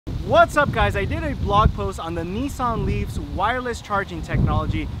What's up guys, I did a blog post on the Nissan Leaf's wireless charging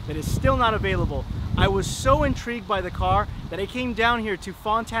technology that is still not available. I was so intrigued by the car that I came down here to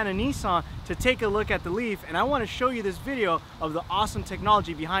Fontana Nissan to take a look at the Leaf, and I want to show you this video of the awesome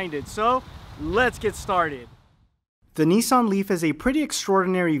technology behind it. So let's get started. The Nissan Leaf is a pretty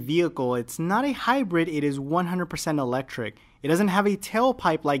extraordinary vehicle. It's not a hybrid, it is 100% electric. It doesn't have a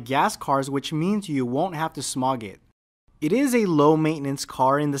tailpipe like gas cars, which means you won't have to smog it. It is a low maintenance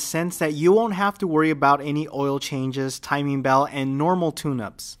car in the sense that you won't have to worry about any oil changes, timing belt, and normal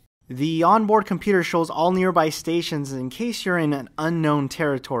tune-ups. The onboard computer shows all nearby stations in case you're in an unknown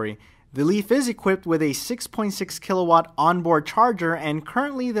territory. The Leaf is equipped with a 6.6 kilowatt onboard charger, and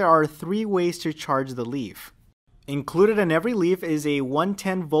currently there are 3 ways to charge the Leaf. Included in every Leaf is a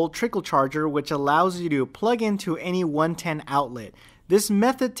 110 volt trickle charger, which allows you to plug into any 110 outlet. This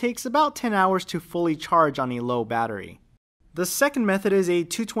method takes about 10 hours to fully charge on a low battery. The second method is a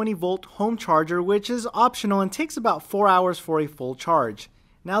 220 volt home charger, which is optional and takes about 4 hours for a full charge.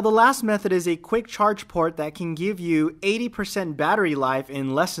 Now the last method is a quick charge port that can give you 80% battery life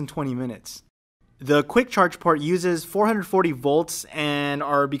in less than 20 minutes. The quick charge port uses 440 volts and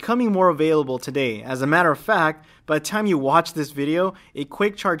are becoming more available today. As a matter of fact, by the time you watch this video, a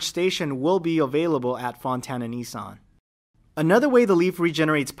quick charge station will be available at Fontana Nissan. Another way the Leaf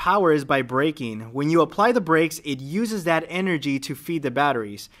regenerates power is by braking. When you apply the brakes, it uses that energy to feed the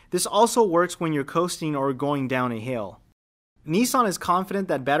batteries. This also works when you're coasting or going down a hill. Nissan is confident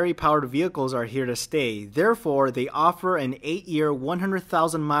that battery-powered vehicles are here to stay. Therefore, they offer an 8-year,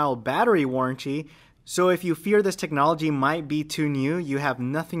 100,000-mile battery warranty, so if you fear this technology might be too new, you have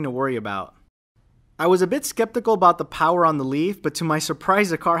nothing to worry about. I was a bit skeptical about the power on the Leaf, but to my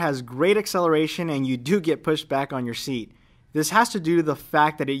surprise, the car has great acceleration and you do get pushed back on your seat. This has to do to the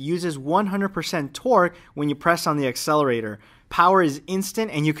fact that it uses 100% torque when you press on the accelerator. Power is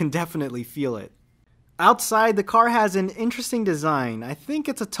instant and you can definitely feel it. Outside, the car has an interesting design. I think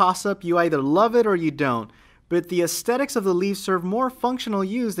it's a toss-up, you either love it or you don't. But the aesthetics of the Leaf serve more functional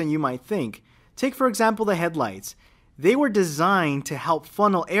use than you might think. Take for example the headlights. They were designed to help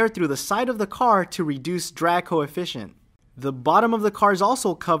funnel air through the side of the car to reduce drag coefficient. The bottom of the car is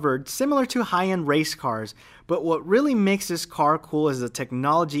also covered, similar to high-end race cars, but what really makes this car cool is the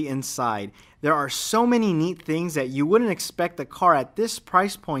technology inside. There are so many neat things that you wouldn't expect a car at this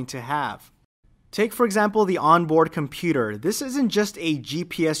price point to have. Take for example the onboard computer. This isn't just a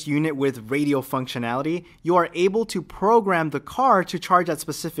GPS unit with radio functionality. You are able to program the car to charge at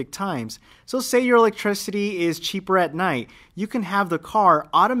specific times. So say your electricity is cheaper at night, you can have the car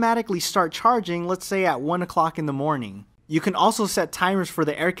automatically start charging, let's say at 1 o'clock in the morning. You can also set timers for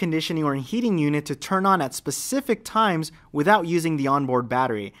the air conditioning or heating unit to turn on at specific times without using the onboard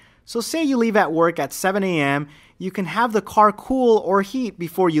battery. So say you leave at work at 7 a.m., you can have the car cool or heat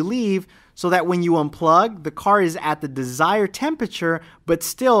before you leave so that when you unplug, the car is at the desired temperature but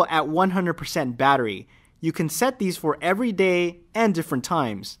still at 100% battery. You can set these for every day and different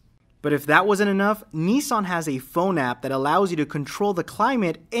times. But if that wasn't enough, Nissan has a phone app that allows you to control the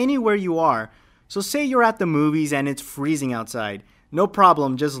climate anywhere you are. So say you're at the movies and it's freezing outside. No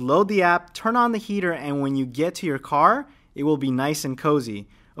problem, just load the app, turn on the heater, and when you get to your car, it will be nice and cozy.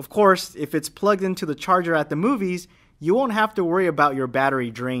 Of course, if it's plugged into the charger at the movies, you won't have to worry about your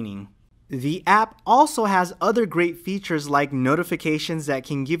battery draining. The app also has other great features like notifications that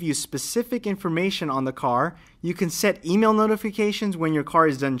can give you specific information on the car. You can set email notifications when your car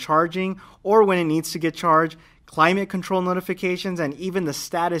is done charging or when it needs to get charged, climate control notifications, and even the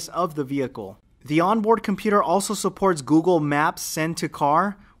status of the vehicle. The onboard computer also supports Google Maps Send to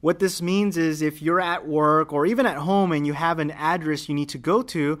Car. What this means is if you're at work or even at home and you have an address you need to go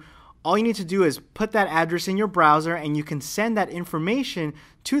to, all you need to do is put that address in your browser and you can send that information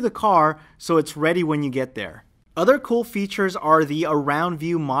to the car so it's ready when you get there. Other cool features are the Around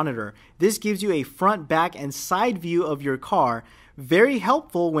View monitor. This gives you a front, back, and side view of your car. Very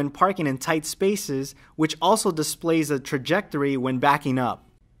helpful when parking in tight spaces, which also displays the trajectory when backing up.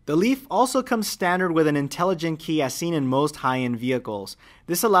 The Leaf also comes standard with an intelligent key as seen in most high-end vehicles.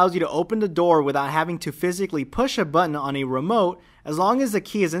 This allows you to open the door without having to physically push a button on a remote. As long as the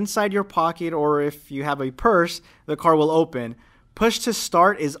key is inside your pocket or if you have a purse, the car will open. Push to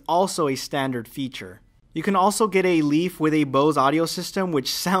start is also a standard feature. You can also get a Leaf with a Bose audio system,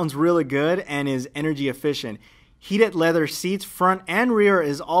 which sounds really good and is energy efficient. Heated leather seats front and rear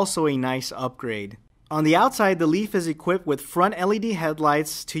is also a nice upgrade. On the outside, the Leaf is equipped with front LED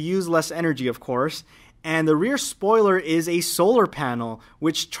headlights to use less energy, of course, and the rear spoiler is a solar panel,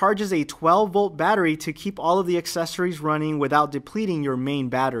 which charges a 12-volt battery to keep all of the accessories running without depleting your main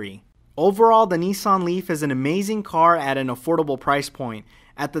battery. Overall, the Nissan Leaf is an amazing car at an affordable price point.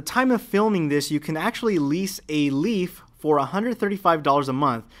 At the time of filming this, you can actually lease a Leaf for $135 a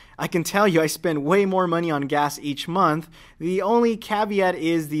month. I can tell you I spend way more money on gas each month. The only caveat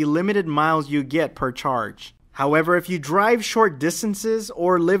is the limited miles you get per charge. However, if you drive short distances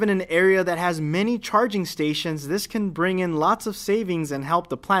or live in an area that has many charging stations, this can bring in lots of savings and help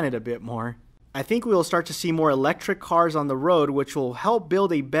the planet a bit more. I think we will start to see more electric cars on the road, which will help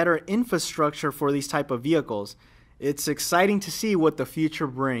build a better infrastructure for these type of vehicles. It's exciting to see what the future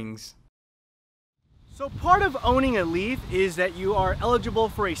brings. So part of owning a Leaf is that you are eligible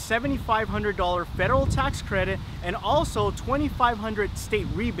for a $7,500 federal tax credit and also $2,500 state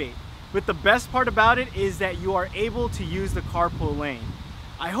rebate. But the best part about it is that you are able to use the carpool lane.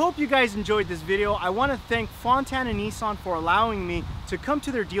 I hope you guys enjoyed this video. I want to thank Fontana Nissan for allowing me to come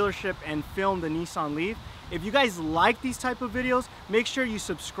to their dealership and film the Nissan Leaf. If you guys like these type of videos, make sure you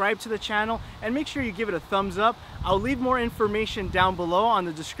subscribe to the channel and make sure you give it a thumbs up. I'll leave more information down below on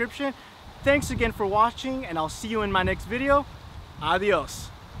the description. Thanks again for watching, and I'll see you in my next video.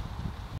 Adios.